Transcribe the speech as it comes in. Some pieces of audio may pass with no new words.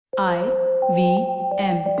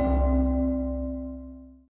IVM.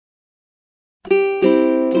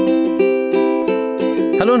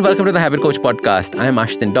 Hello and welcome to the Habit Coach podcast. I am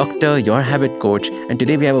Ashdin Doctor, your habit coach, and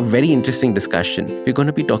today we have a very interesting discussion. We're going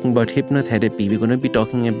to be talking about hypnotherapy. We're going to be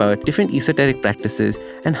talking about different esoteric practices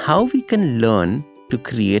and how we can learn to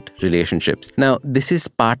create relationships. Now, this is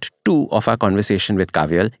part 2 of our conversation with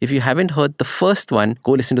Kavyal. If you haven't heard the first one,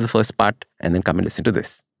 go listen to the first part and then come and listen to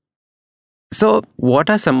this. So, what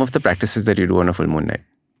are some of the practices that you do on a full moon night?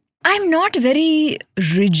 I'm not very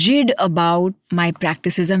rigid about my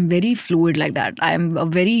practices. I'm very fluid like that. I'm a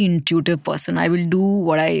very intuitive person. I will do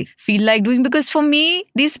what I feel like doing because for me,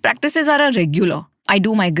 these practices are a regular. I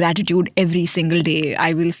do my gratitude every single day.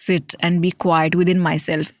 I will sit and be quiet within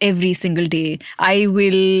myself every single day. I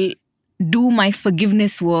will do my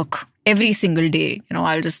forgiveness work every single day.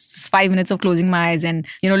 I'll just 5 minutes of closing my eyes and,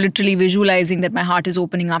 literally visualizing that my heart is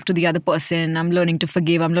opening up to the other person. I'm learning to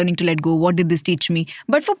forgive. I'm learning to let go. What did this teach me?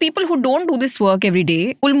 But for people who don't do this work every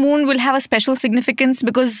day, full moon will have a special significance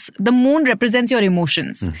because the moon represents your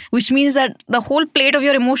emotions, which means that the whole plate of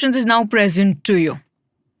your emotions is now present to you.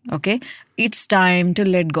 Okay? It's time to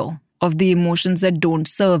let go of the emotions that don't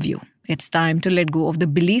serve you. It's time to let go of the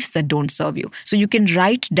beliefs that don't serve you. So you can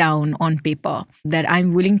write down on paper that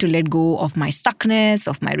I'm willing to let go of my stuckness,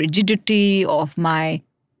 of my rigidity, of my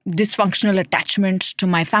dysfunctional attachment to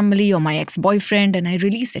my family or my ex-boyfriend, and I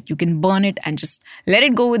release it. You can burn it and just let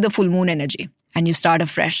it go with the full moon energy. And you start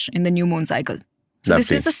afresh in the new moon cycle. So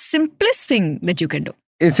This is the simplest thing that you can do.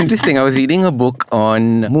 It's interesting. I was reading a book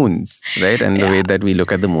on moons, right? And the way that we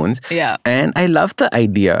look at the moons. Yeah. And I love the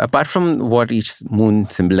idea, apart from what each moon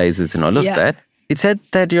symbolizes and all of that, it said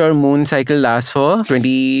that your moon cycle lasts for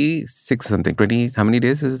 26 something. 20, how many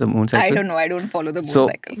days is the moon cycle? I don't know. I don't follow the moon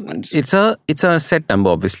cycles much. It's a set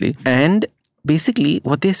number, obviously. And basically,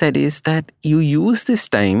 what they said is that you use this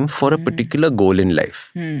time for a particular goal in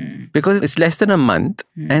life. Because it's less than a month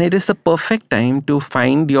and it is the perfect time to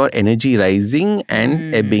find your energy rising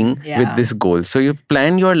and ebbing with this goal. So you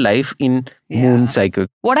plan your life in moon cycles.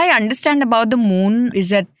 What I understand about the moon is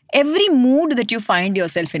that every mood that you find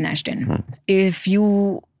yourself in, Ashton, if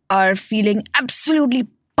you are feeling absolutely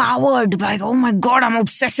powered, like, oh my God, I'm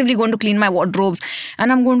obsessively going to clean my wardrobes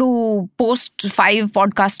and I'm going to post 5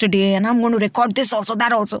 podcasts today and I'm going to record this also,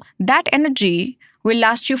 that also. That energy will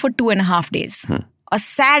last you for 2.5 days. A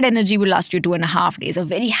sad energy will last you 2.5 days. A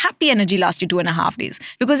very happy energy lasts you 2.5 days.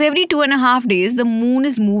 Because every 2.5 days, the moon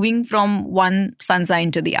is moving from one sun sign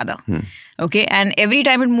to the other. Okay, and every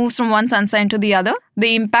time it moves from one sun sign to the other,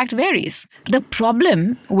 the impact varies. The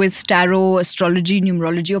problem with tarot, astrology,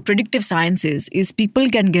 numerology, or predictive sciences is people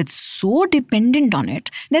can get so dependent on it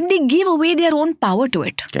that they give away their own power to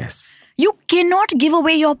it. Yes. You cannot give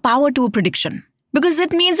away your power to a prediction because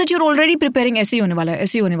that means that you're already preparing aise hone wala hai,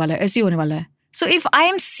 aise hone wala hai, aise hone wala hai. So if I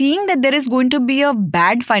am seeing that there is going to be a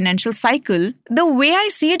bad financial cycle, the way I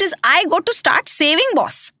see it is I got to start saving,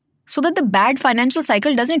 boss. So that the bad financial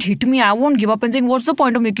cycle doesn't hit me. I won't give up and saying, what's the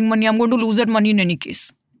point of making money? I'm going to lose that money in any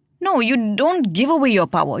case. No, you don't give away your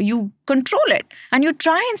power. You control it. And you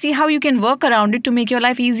try and see how you can work around it to make your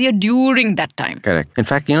life easier during that time. Correct. In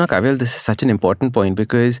fact, Kavyal, this is such an important point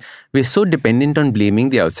because we're so dependent on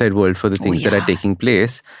blaming the outside world for the things that are taking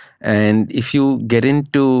place. And if you get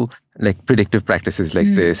into like predictive practices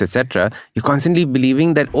like this, etc., you're constantly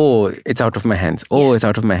believing that, oh, it's out of my hands. Oh, it's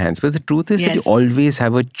out of my hands. But the truth is that you always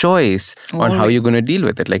have a choice on how you're going to deal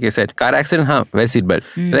with it. Like I said, car accident, wear seatbelt,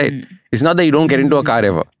 right? It's not that you don't get into a car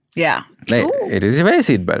ever. Yeah, like, true. It is a wear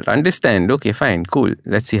seatbelt. Understand, okay, fine, cool.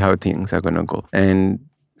 Let's see how things are going to go. And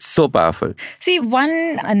so powerful. See,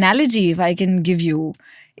 one analogy, if I can give you,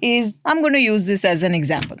 is I'm going to use this as an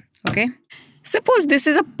example, okay? Suppose this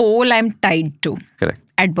is a pole I'm tied to. Correct.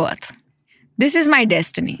 At birth. This is my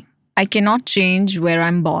destiny. I cannot change where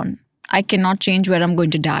I'm born. I cannot change where I'm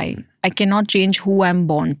going to die. I cannot change who I'm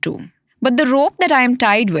born to. But the rope that I am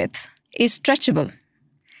tied with is stretchable.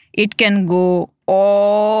 It can go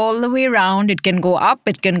all the way around. It can go up.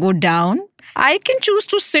 It can go down. I can choose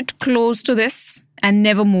to sit close to this and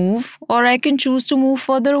never move, or I can choose to move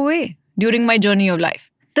further away during my journey of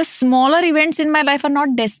life. The smaller events in my life are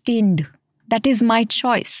not destined. That is my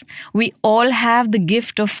choice. We all have the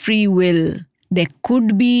gift of free will. There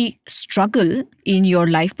could be struggle in your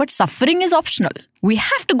life, but suffering is optional. We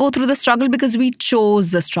have to go through the struggle because we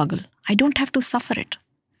chose the struggle. I don't have to suffer it.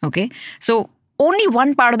 Okay? So only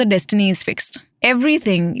one part of the destiny is fixed.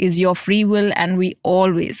 Everything is your free will and we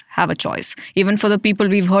always have a choice. Even for the people,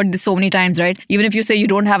 we've heard this so many times, right? Even if you say you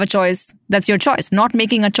don't have a choice, that's your choice. Not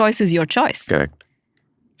making a choice is your choice. Correct.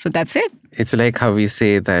 So that's it. It's like how we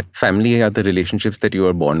say that family are the relationships that you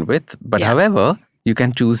are born with. But however, you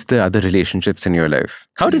can choose the other relationships in your life.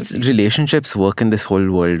 How does relationships work in this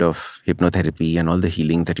whole world of hypnotherapy and all the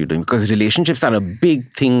healing that you're doing? Because relationships are a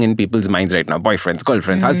big thing in people's minds right now. Boyfriends,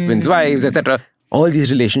 girlfriends, husbands, wives, etc. All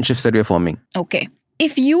these relationships that we're forming. Okay.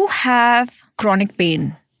 If you have chronic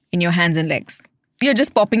pain in your hands and legs, you're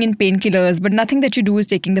just popping in painkillers, but nothing that you do is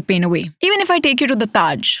taking the pain away. Even if I take you to the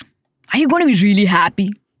Taj, are you going to be really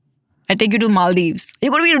happy? I take you to Maldives. Are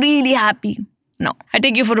you going to be really happy? No. I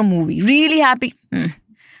take you for a movie. Really happy?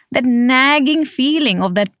 That nagging feeling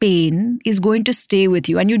of that pain is going to stay with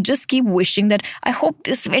you. And you just keep wishing that, I hope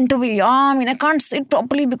this went away. I can't sit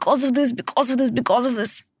properly because of this, because of this, because of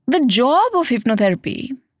this. The job of hypnotherapy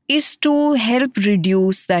is to help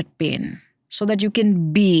reduce that pain so that you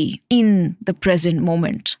can be in the present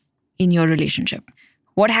moment in your relationship.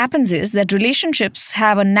 What happens is that relationships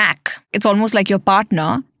have a knack. It's almost like your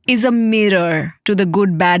partner is a mirror to the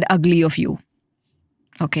good, bad, ugly of you.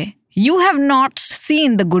 Okay? You have not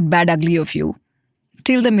seen the good, bad, ugly of you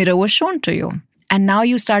till the mirror was shown to you. And now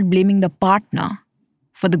you start blaming the partner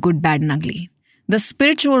for the good, bad, and ugly. The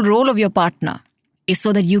spiritual role of your partner is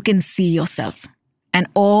so that you can see yourself and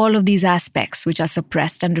all of these aspects which are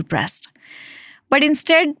suppressed and repressed. But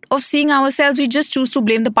instead of seeing ourselves, we just choose to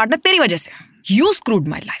blame the partner. Teri wajah se. You screwed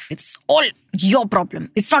my life. It's all your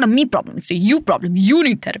problem. It's not a me problem. It's a you problem. You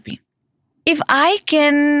need therapy. If I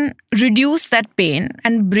can reduce that pain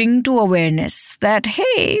and bring to awareness that,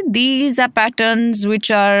 hey, these are patterns which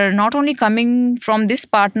are not only coming from this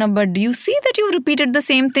partner, but do you see that you repeated the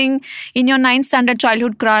same thing in your 9th standard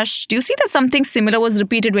childhood crush? Do you see that something similar was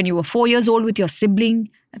repeated when you were 4 years old with your sibling?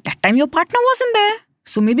 At that time, your partner wasn't there.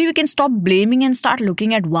 So maybe we can stop blaming and start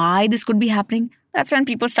looking at why this could be happening. That's when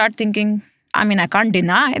people start thinking, I can't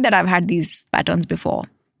deny that I've had these patterns before.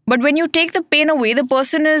 But when you take the pain away, the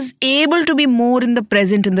person is able to be more in the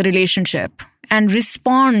present in the relationship and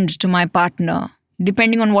respond to my partner,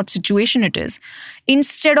 depending on what situation it is,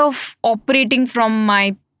 instead of operating from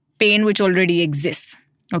my pain which already exists.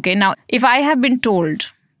 Okay, now, if I have been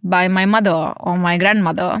told by my mother or my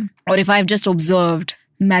grandmother, or if I've just observed,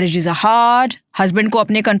 marriages are hard, husband ko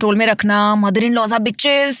apne control mein rakhna, mother-in-laws are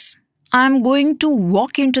bitches, I'm going to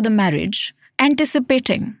walk into the marriage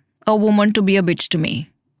anticipating a woman to be a bitch to me.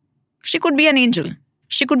 She could be an angel.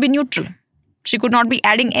 She could be neutral. She could not be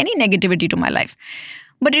adding any negativity to my life.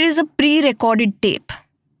 But it is a pre-recorded tape.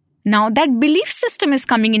 Now that belief system is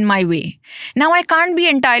coming in my way. Now I can't be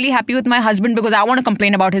entirely happy with my husband because I want to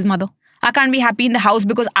complain about his mother. I can't be happy in the house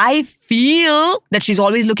because I feel that she's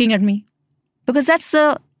always looking at me. Because that's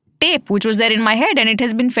the tape which was there in my head and it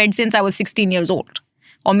has been fed since I was 16 years old.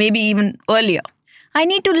 Or maybe even earlier. I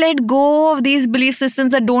need to let go of these belief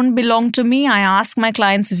systems that don't belong to me. I ask my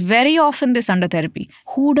clients very often this under therapy.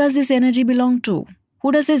 Who does this energy belong to?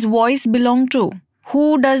 Who does this voice belong to?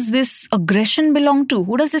 Who does this aggression belong to?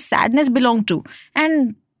 Who does this sadness belong to?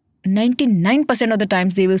 And 99% of the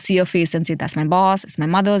times they will see a face and say, that's my boss, it's my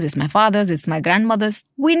mother's, it's my father's, it's my grandmother's.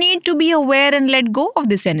 We need to be aware and let go of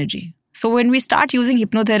this energy. So when we start using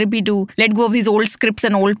hypnotherapy to let go of these old scripts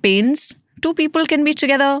and old pains, two people can be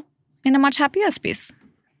together in a much happier space.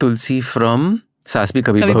 Tulsi from Saas Bhi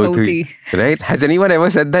Kabhi Bahu Thi, right? Has anyone ever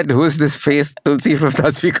said that? Who's this face, Tulsi from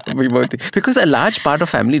Saas Bhi Kabhi Bahu Thi? Because a large part of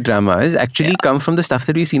family dramas actually come from the stuff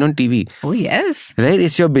that we've seen on TV. Oh, yes. Right?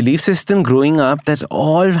 It's your belief system growing up that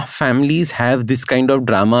all families have this kind of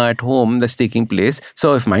drama at home that's taking place.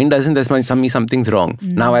 So if mine doesn't, that means something's wrong.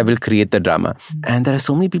 Now I will create the drama. And there are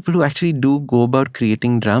so many people who actually do go about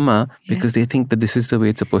creating drama because they think that this is the way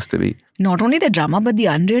it's supposed to be. Not only the drama, but the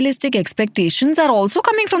unrealistic expectations are also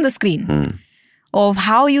coming from the screen. Of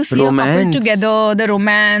how you see a couple together, the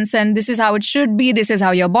romance, and this is how it should be, this is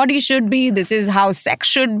how your body should be, this is how sex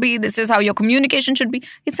should be, this is how your communication should be.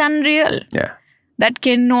 It's unreal. Yeah. That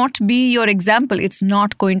cannot be your example. It's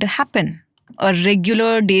not going to happen. A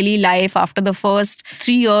regular daily life after the first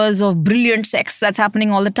 3 years of brilliant sex that's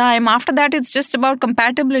happening all the time. After that, it's just about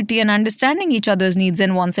compatibility and understanding each other's needs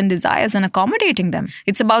and wants and desires and accommodating them.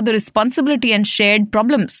 It's about the responsibility and shared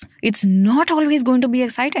problems. It's not always going to be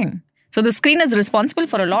exciting. So the screen is responsible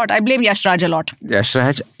for a lot. I blame Yash Raj a lot. Yash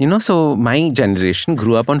Raj, so my generation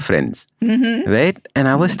grew up on Friends, right? And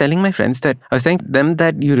I was telling my friends that,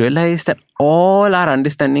 you realize that all our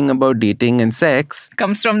understanding about dating and sex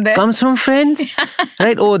comes from there. Comes from Friends,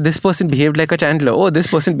 right? Oh, this person behaved like a Chandler. Oh, this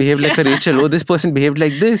person behaved like a Rachel. Oh, this person behaved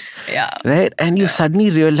like this. Yeah. Right? And you suddenly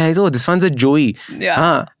realize, oh, this one's a Joey.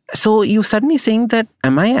 Yeah. So you're suddenly saying that,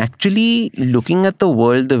 am I actually looking at the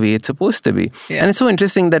world the way it's supposed to be? Yeah. And it's so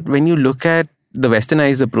interesting that when you look at the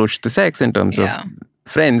westernized approach to sex in terms of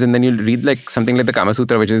friends, and then you'll read like something like the Kama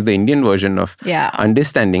Sutra, which is the Indian version of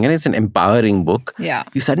understanding, and it's an empowering book. Yeah.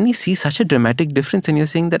 You suddenly see such a dramatic difference, and you're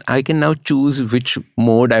saying that I can now choose which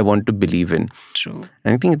mode I want to believe in. True.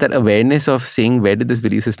 And I think that awareness of saying, where did this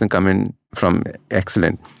belief system come in from?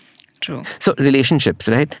 Excellent. True. So relationships,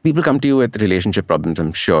 right? People come to you with relationship problems,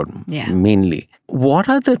 I'm sure, mainly. What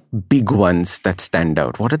are the big ones that stand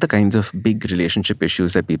out? What are the kinds of big relationship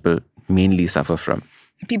issues that people mainly suffer from?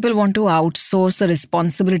 People want to outsource the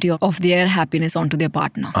responsibility of their happiness onto their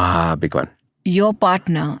partner. Big one. Your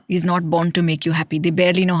partner is not born to make you happy. They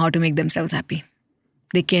barely know how to make themselves happy.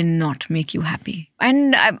 They cannot make you happy.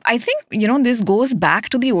 And I think, this goes back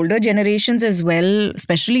to the older generations as well,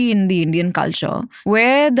 especially in the Indian culture,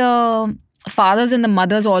 where the fathers and the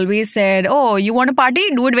mothers always said, oh, you want to party?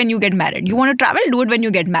 Do it when you get married. You want to travel? Do it when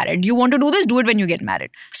you get married. You want to do this? Do it when you get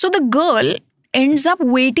married. So the girl ends up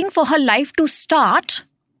waiting for her life to start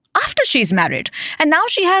after she's married. And now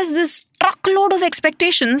she has this truckload of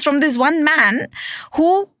expectations from this one man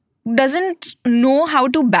who doesn't know how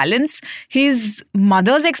to balance his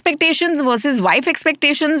mother's expectations versus wife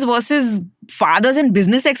expectations versus father's and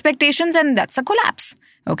business expectations, and that's a collapse.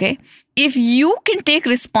 Okay? If you can take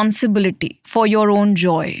responsibility for your own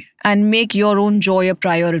joy and make your own joy a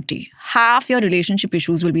priority, half your relationship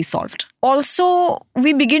issues will be solved. Also,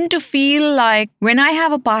 we begin to feel like when I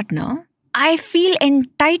have a partner, I feel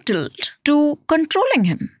entitled to controlling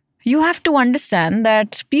him. You have to understand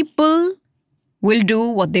that people will do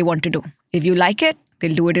what they want to do. If you like it,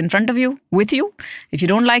 they'll do it in front of you, with you. If you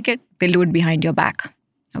don't like it, they'll do it behind your back.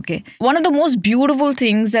 Okay. One of the most beautiful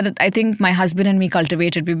things that I think my husband and me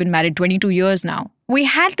cultivated, we've been married 22 years now. We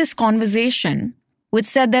had this conversation which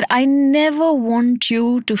said that I never want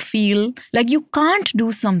you to feel like you can't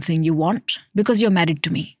do something you want because you're married to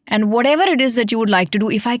me. And whatever it is that you would like to do,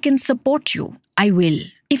 if I can support you, I will.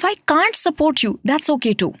 If I can't support you, that's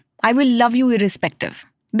okay too. I will love you irrespective.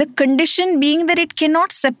 The condition being that it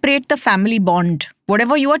cannot separate the family bond.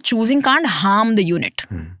 Whatever you are choosing can't harm the unit.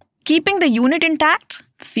 Keeping the unit intact,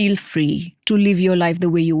 feel free to live your life the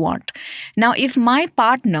way you want. Now, if my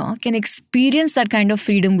partner can experience that kind of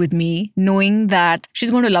freedom with me, knowing that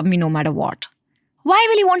she's going to love me no matter what, why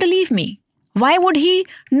will he want to leave me? Why would he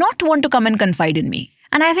not want to come and confide in me?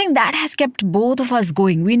 And I think that has kept both of us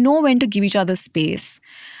going. We know when to give each other space,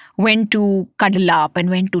 when to cuddle up and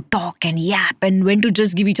when to talk and yap and when to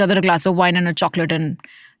just give each other a glass of wine and a chocolate and,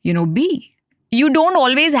 be. You don't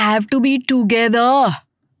always have to be together.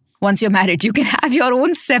 Once you're married, you can have your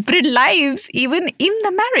own separate lives, even in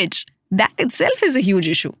the marriage. That itself is a huge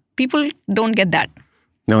issue. People don't get that.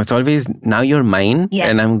 No, it's always, now you're mine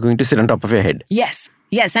and I'm going to sit on top of your head. Yes.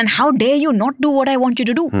 And how dare you not do what I want you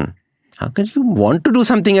to do? How can you want to do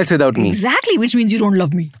something else without me? Exactly, which means you don't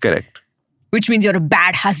love me. Correct. Which means you're a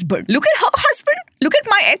bad husband. Look at her husband. Look at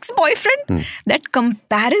my ex-boyfriend. That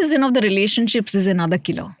comparison of the relationships is another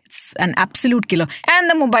killer. It's an absolute killer. And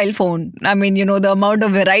the mobile phone. I mean, the amount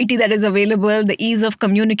of variety that is available, the ease of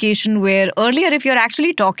communication, where earlier if you're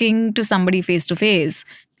actually talking to somebody face to face,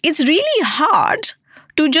 it's really hard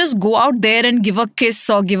to just go out there and give a kiss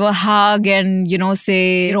or give a hug and,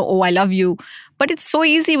 say, oh, I love you. But it's so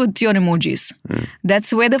easy with your emojis.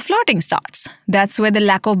 That's where the flirting starts. That's where the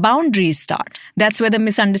lack of boundaries start. That's where the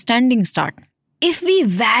misunderstandings start. If we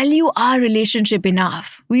value our relationship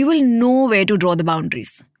enough, we will know where to draw the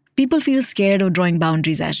boundaries. People feel scared of drawing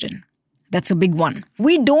boundaries, Ashton. That's a big one.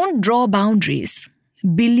 We don't draw boundaries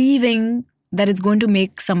believing that it's going to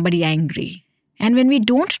make somebody angry. And when we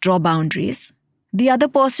don't draw boundaries, the other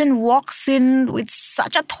person walks in with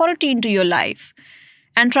such authority into your life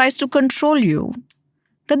and tries to control you,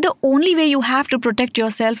 that the only way you have to protect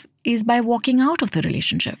yourself is by walking out of the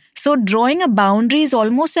relationship. So drawing a boundary is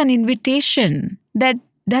almost an invitation that,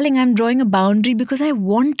 darling, I'm drawing a boundary because I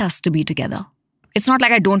want us to be together. It's not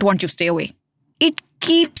like I don't want you, stay away. It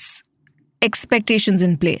keeps expectations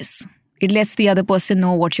in place. It lets the other person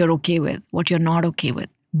know what you're okay with, what you're not okay with.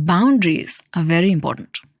 Boundaries are very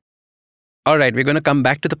important. All right, we're going to come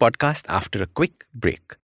back to the podcast after a quick break.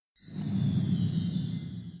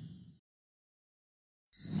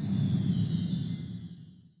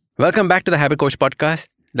 Welcome back to the Habit Coach podcast.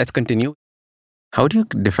 Let's continue. How do you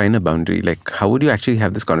define a boundary? Like, how would you actually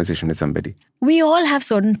have this conversation with somebody? We all have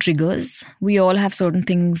certain triggers. We all have certain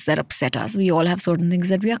things that upset us. We all have certain things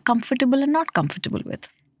that we are comfortable and not comfortable with.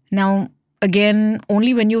 Now, again,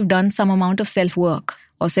 only when you've done some amount of self-work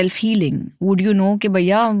or self-healing would you know कि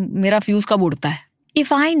भैया मेरा fuse कब उड़ता है.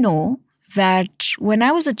 If I know that when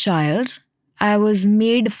I was a child, I was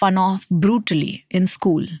made fun of brutally in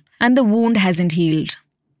school and the wound hasn't healed,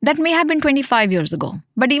 That may have been 25 years ago.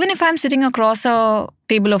 But even if I'm sitting across a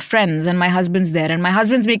table of friends and my husband's there and my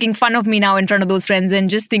husband's making fun of me now in front of those friends and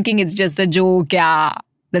just thinking it's just a joke, yeah,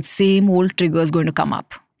 that same old trigger is going to come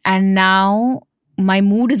up. And now my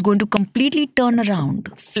mood is going to completely turn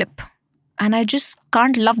around, flip. And I just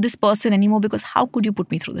can't love this person anymore because how could you put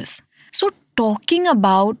me through this? So talking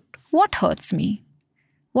about what hurts me,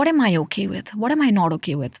 what am I okay with? What am I not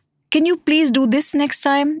okay with? Can you please do this next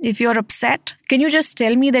time if you're upset? Can you just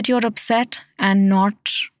tell me that you're upset and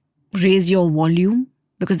not raise your volume?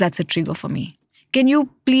 Because that's a trigger for me. Can you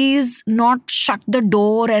please not shut the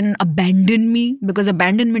door and abandon me? Because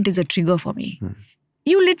abandonment is a trigger for me.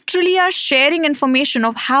 You literally are sharing information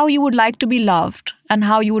of how you would like to be loved and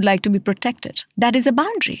how you would like to be protected. That is a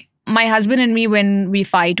boundary. My husband and me, when we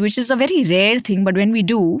fight, which is a very rare thing, but when we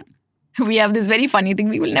do, we have this very funny thing.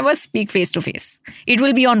 We will never speak face to face. It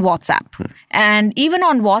will be on WhatsApp. And even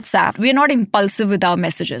on WhatsApp, we are not impulsive with our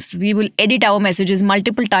messages. We will edit our messages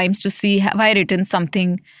multiple times to see, have I written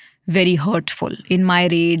something very hurtful in my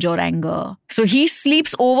rage or anger? So he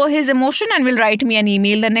sleeps over his emotion and will write me an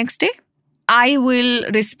email the next day. I will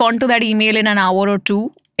respond to that email in an hour or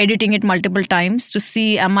two, editing it multiple times to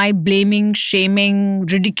see, am I blaming, shaming,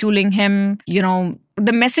 ridiculing him?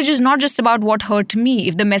 The message is not just about what hurt me.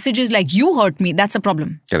 If the message is like, you hurt me, that's a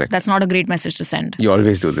problem. Correct. That's not a great message to send. You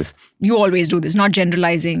always do this. You always do this, not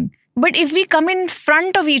generalizing. But if we come in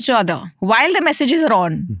front of each other while the messages are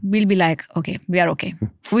on, we'll be like, okay, we are okay.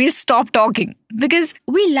 We'll stop talking because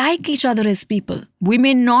we like each other as people. We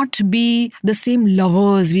may not be the same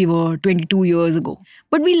lovers we were 22 years ago,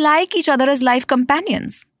 but we like each other as life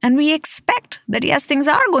companions. And we expect that, yes, things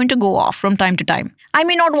are going to go off from time to time. I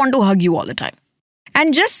may not want to hug you all the time.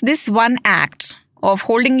 And just this one act of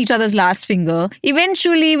holding each other's last finger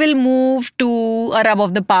eventually will move to a rub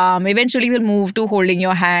of the palm, eventually will move to holding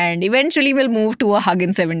your hand, eventually will move to a hug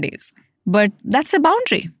in 7 days. But that's a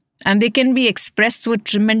boundary. And they can be expressed with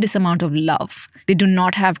tremendous amount of love. They do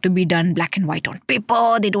not have to be done black and white on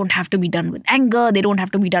paper. They don't have to be done with anger. They don't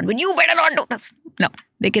have to be done with, you better not do this. No,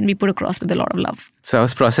 they can be put across with a lot of love. So I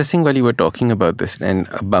was processing while you were talking about this, and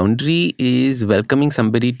a boundary is welcoming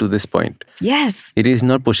somebody to this point. Yes. It is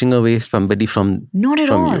not pushing away somebody from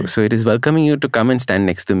all. you. So it is welcoming you to come and stand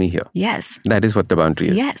next to me here. Yes. That is what the boundary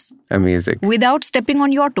is. Yes. Amazing. Without stepping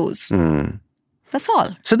on your toes. That's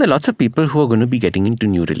all. So there are lots of people who are going to be getting into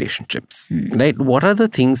new relationships, right? What are the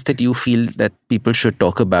things that you feel that people should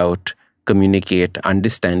talk about, communicate,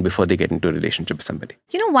 understand before they get into a relationship with somebody?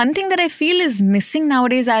 One thing that I feel is missing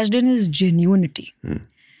nowadays, Ashton, is genuinity.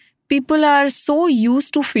 People are so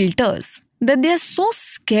used to filters that they're so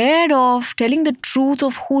scared of telling the truth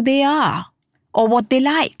of who they are or what they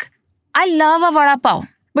like. I love a vada pav,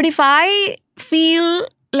 but if I feel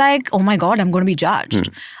like, oh my God, I'm going to be judged,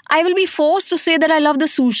 I will be forced to say that I love the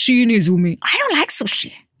sushi in Izumi. I don't like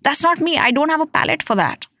sushi. That's not me. I don't have a palate for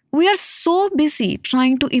that. We are so busy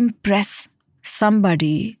trying to impress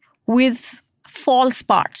somebody with false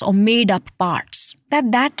parts or made up parts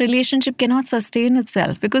that relationship cannot sustain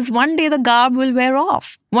itself, because one day the garb will wear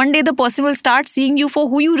off. One day the person will start seeing you for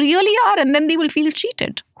who you really are, and then they will feel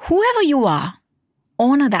cheated. Whoever you are,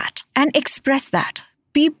 honor that and express that.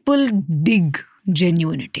 People dig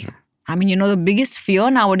genuinity. I mean, the biggest fear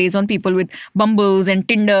nowadays on people with Bumbles and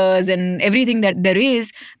Tinders and everything that there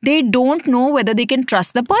is, they don't know whether they can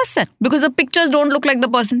trust the person because the pictures don't look like the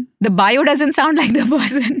person. The bio doesn't sound like the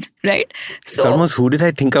person, right? So, it's almost who did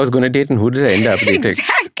I think I was going to date and who did I end up dating?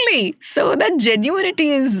 Exactly. So that genuinity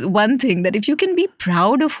is one thing, that if you can be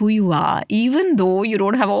proud of who you are, even though you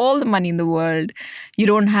don't have all the money in the world, you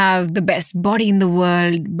don't have the best body in the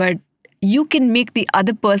world, but you can make the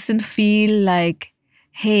other person feel like,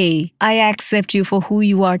 hey, I accept you for who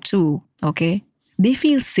you are too, okay? They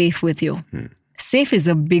feel safe with you. Safe is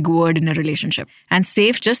a big word in a relationship. And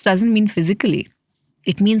safe just doesn't mean physically.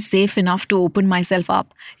 It means safe enough to open myself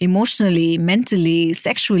up emotionally, mentally,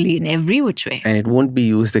 sexually, in every which way. And it won't be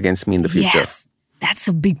used against me in the future. Yes, that's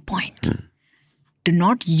a big point. Do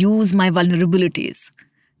not use my vulnerabilities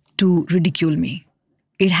to ridicule me.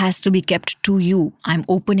 It has to be kept to you. I'm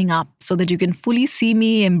opening up so that you can fully see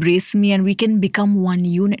me, embrace me, and we can become one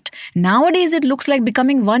unit. Nowadays, it looks like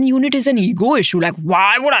becoming one unit is an ego issue. Like,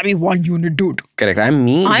 why would I be one unit, dude? Correct. I'm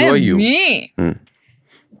me, you're you. Me.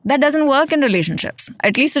 That doesn't work in relationships.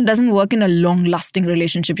 At least it doesn't work in a long-lasting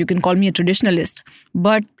relationship. You can call me a traditionalist.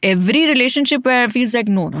 But every relationship where it feels like,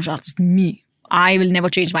 no, that's me. I will never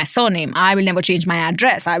change my surname. I will never change my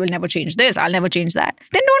address. I will never change this. I'll never change that.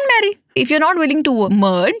 Then don't marry. If you're not willing to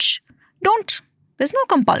merge, don't. There's no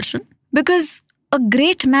compulsion. Because a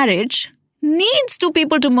great marriage needs two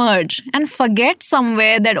people to merge and forget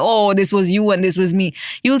somewhere that, oh, this was you and this was me.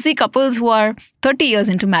 You'll see couples who are 30 years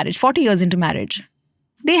into marriage, 40 years into marriage.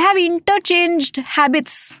 They have interchanged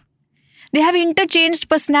habits. They have interchanged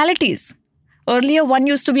personalities. Earlier, one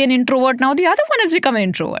used to be an introvert. Now the other one has become an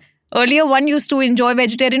introvert. Earlier, one used to enjoy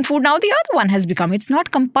vegetarian food. Now the other one has become. It's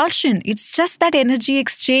not compulsion. It's just that energy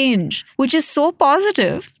exchange, which is so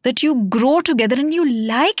positive that you grow together and you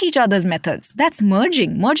like each other's methods. That's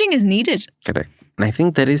merging. Merging is needed. Correct. And I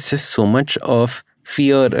think there is just so much of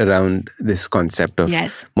fear around this concept of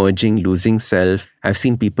merging, losing self. I've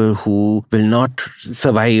seen people who will not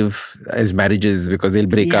survive as marriages because they'll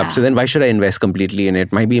break up. So then why should I invest completely in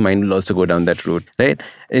it? Maybe mine will also go down that route, right?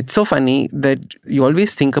 It's so funny that you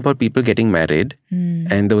always think about people getting married.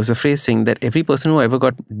 And there was a phrase saying that every person who ever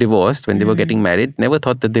got divorced when they were getting married never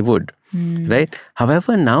thought that they would, right?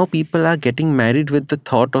 However, now people are getting married with the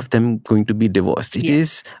thought of them going to be divorced. It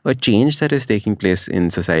is a change that is taking place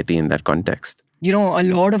in society in that context. You know, a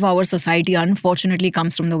lot of our society, unfortunately,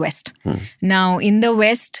 comes from the West. Now, in the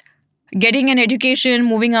West, getting an education,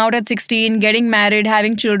 moving out at 16, getting married,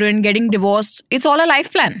 having children, getting divorced, it's all a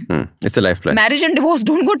life plan. It's a life plan. Marriage and divorce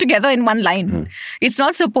don't go together in one line. It's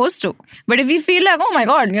not supposed to. But if we feel like, oh my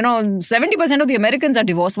God, 70% of the Americans are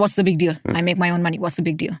divorced, what's the big deal? I make my own money, what's the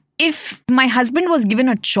big deal? If my husband was given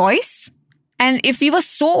a choice, and if he was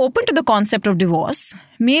so open to the concept of divorce,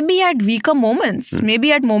 maybe at weaker moments,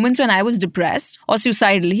 maybe at moments when I was depressed or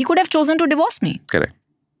suicidal, he could have chosen to divorce me. Correct.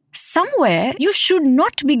 Somewhere, you should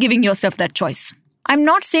not be giving yourself that choice. I'm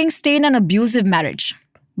not saying stay in an abusive marriage.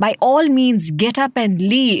 By all means, get up and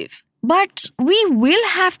leave. But we will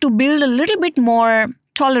have to build a little bit more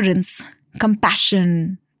tolerance,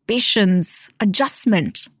 compassion, patience,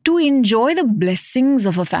 adjustment to enjoy the blessings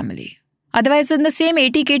of a family. Otherwise, then the same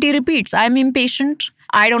 80-KT repeats. I'm impatient.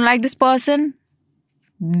 I don't like this person.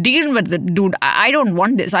 Deal with it, dude. I don't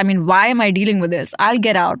want this. I mean, why am I dealing with this? I'll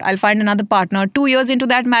get out. I'll find another partner. 2 years into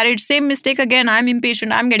that marriage, same mistake again. I'm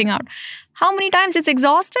impatient. I'm getting out. How many times? It's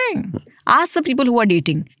exhausting. Ask the people who are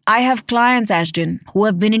dating. I have clients, Ashton, who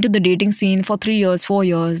have been into the dating scene for 3 years, 4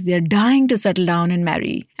 years. They're dying to settle down and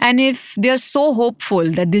marry. And if they're so hopeful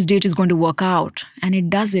that this date is going to work out and it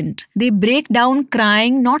doesn't, they break down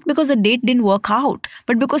crying, not because the date didn't work out,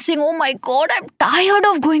 but because saying, oh my God, I'm tired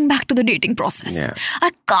of going back to the dating process. I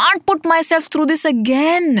can't put myself through this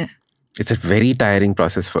again. It's a very tiring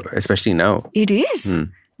process, especially now. It is.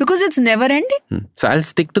 Because it's never ending. So I'll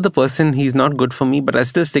stick to the person, he's not good for me, but I'll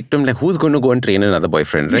still stick to him. Like, who's going to go and train another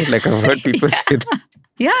boyfriend, right? Like I've heard people say that.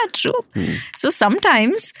 Yeah, true. So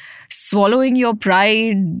sometimes swallowing your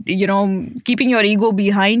pride, keeping your ego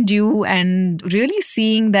behind you and really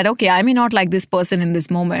seeing that, okay, I may not like this person in this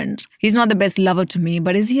moment. He's not the best lover to me,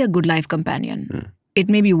 but is he a good life companion? It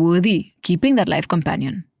may be worthy keeping that life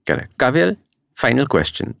companion. Correct. Kavyal, final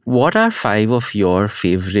question. What are 5 of your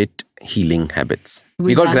favorite healing habits?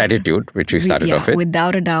 We got gratitude, which we started off with.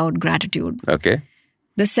 Without a doubt, gratitude. Okay.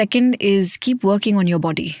 The second is keep working on your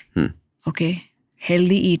body. Okay.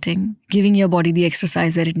 Healthy eating, giving your body the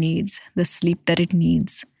exercise that it needs, the sleep that it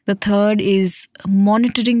needs. The third is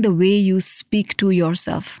monitoring the way you speak to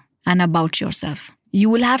yourself and about yourself. You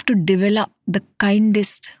will have to develop the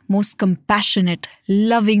kindest, most compassionate,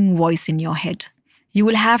 loving voice in your head. You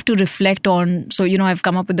will have to reflect on, so I've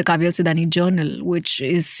come up with the Kavyal Sedanni journal, which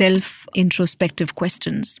is self-introspective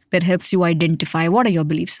questions that helps you identify what are your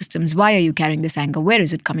belief systems, why are you carrying this anger, where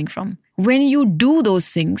is it coming from? When you do those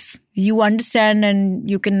things, you understand and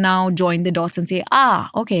you can now join the dots and say,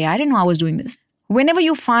 okay, I didn't know I was doing this. Whenever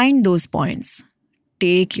you find those points,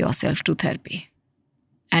 take yourself to therapy.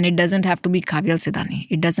 And it doesn't have to be Kavyal Sedanni.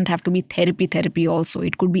 It doesn't have to be therapy also.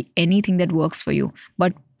 It could be anything that works for you.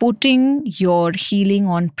 But putting your healing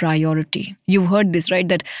on priority. You've heard this, right?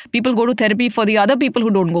 That people go to therapy for the other people who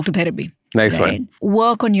don't go to therapy. Nice one.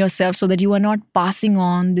 Work on yourself so that you are not passing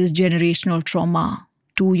on this generational trauma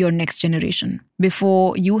to your next generation.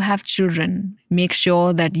 Before you have children, make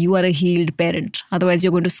sure that you are a healed parent. Otherwise,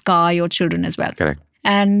 you're going to scar your children as well. Correct.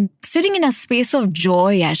 And sitting in a space of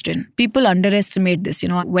joy, Ashton. People underestimate this.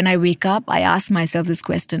 When I wake up, I ask myself this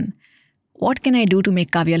question. What can I do to make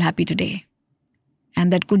Kavyal happy today?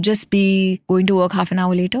 And that could just be going to work half an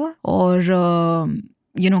hour later or,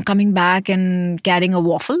 coming back and carrying a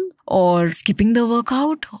waffle or skipping the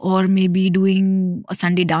workout or maybe doing a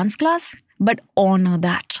Sunday dance class. But honor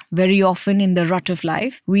that. Very often in the rut of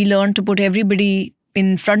life, we learn to put everybody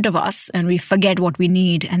in front of us and we forget what we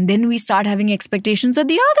need. And then we start having expectations that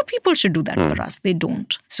the other people should do that for us. They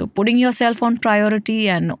don't. So putting yourself on priority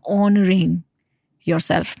and honoring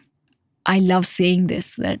yourself. I love saying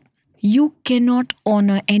this, that you cannot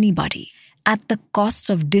honor anybody at the cost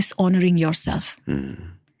of dishonoring yourself.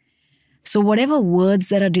 So whatever words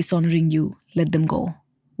that are dishonoring you, let them go.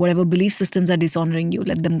 Whatever belief systems are dishonoring you,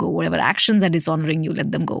 let them go. Whatever actions are dishonoring you,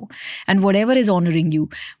 let them go. And whatever is honoring you,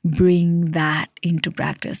 bring that into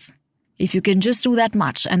practice. If you can just do that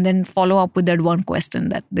much and then follow up with that one question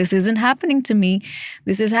that this isn't happening to me,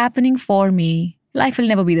 this is happening for me, life will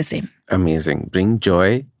never be the same. Amazing. Bring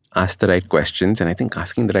joy. Ask the right questions. And I think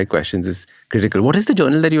asking the right questions is critical. What is the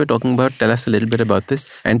journal that you were talking about? Tell us a little bit about this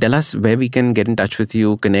and tell us where we can get in touch with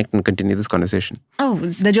you, connect and continue this conversation. Oh,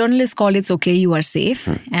 the journal is called It's Okay, You Are Safe.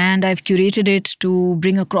 And I've curated it to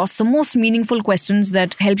bring across the most meaningful questions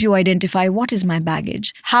that help you identify what is my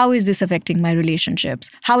baggage? How is this affecting my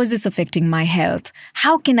relationships? How is this affecting my health?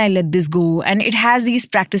 How can I let this go? And it has these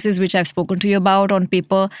practices which I've spoken to you about on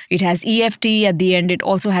paper. It has EFT at the end. It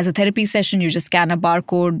also has a therapy session. You just scan a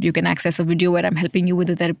barcode. You can access a video where I'm helping you with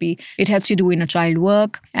the therapy. It helps you do inner child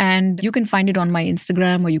work. And you can find it on my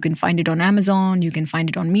Instagram, or you can find it on Amazon. You can find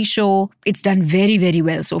it on Meesho. It's done very, very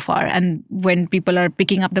well so far. And when people are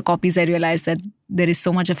picking up the copies, I realize that there is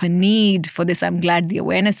so much of a need for this. I'm glad the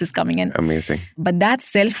awareness is coming in. Amazing. But that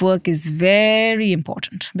self-work is very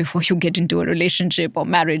important before you get into a relationship or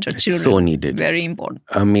marriage or children. So needed. Very important.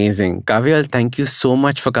 Amazing. Kavyal, thank you so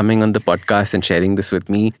much for coming on the podcast and sharing this with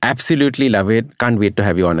me. Absolutely love it. Can't wait to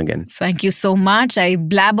have you on again. Thank you so much. I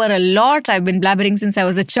blabber a lot. I've been blabbering since I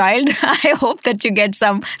was a child. I hope that you get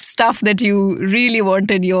some stuff that you really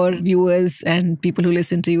wanted your viewers and people who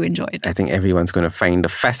listen to you enjoy it. I think everyone's going to find a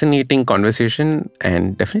fascinating conversation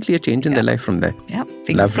and definitely a change in their life from there. Yeah,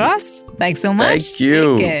 fingers crossed. Thanks so much. Thank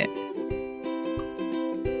you. Take care.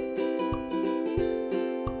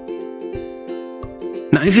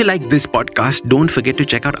 Now, if you like this podcast, don't forget to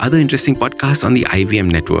check out other interesting podcasts on the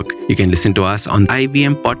IVM network. You can listen to us on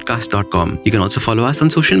ivmpodcast.com. You can also follow us on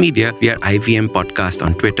social media. We are IVM Podcast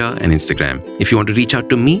on Twitter and Instagram. If you want to reach out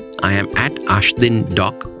to me, I am at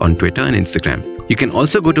AshdinDoc on Twitter and Instagram. You can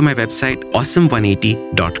also go to my website,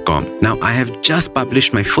 awesome180.com. Now, I have just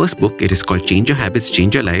published my first book. It is called Change Your Habits,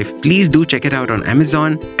 Change Your Life. Please do check it out on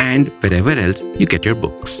Amazon and wherever else you get your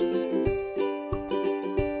books.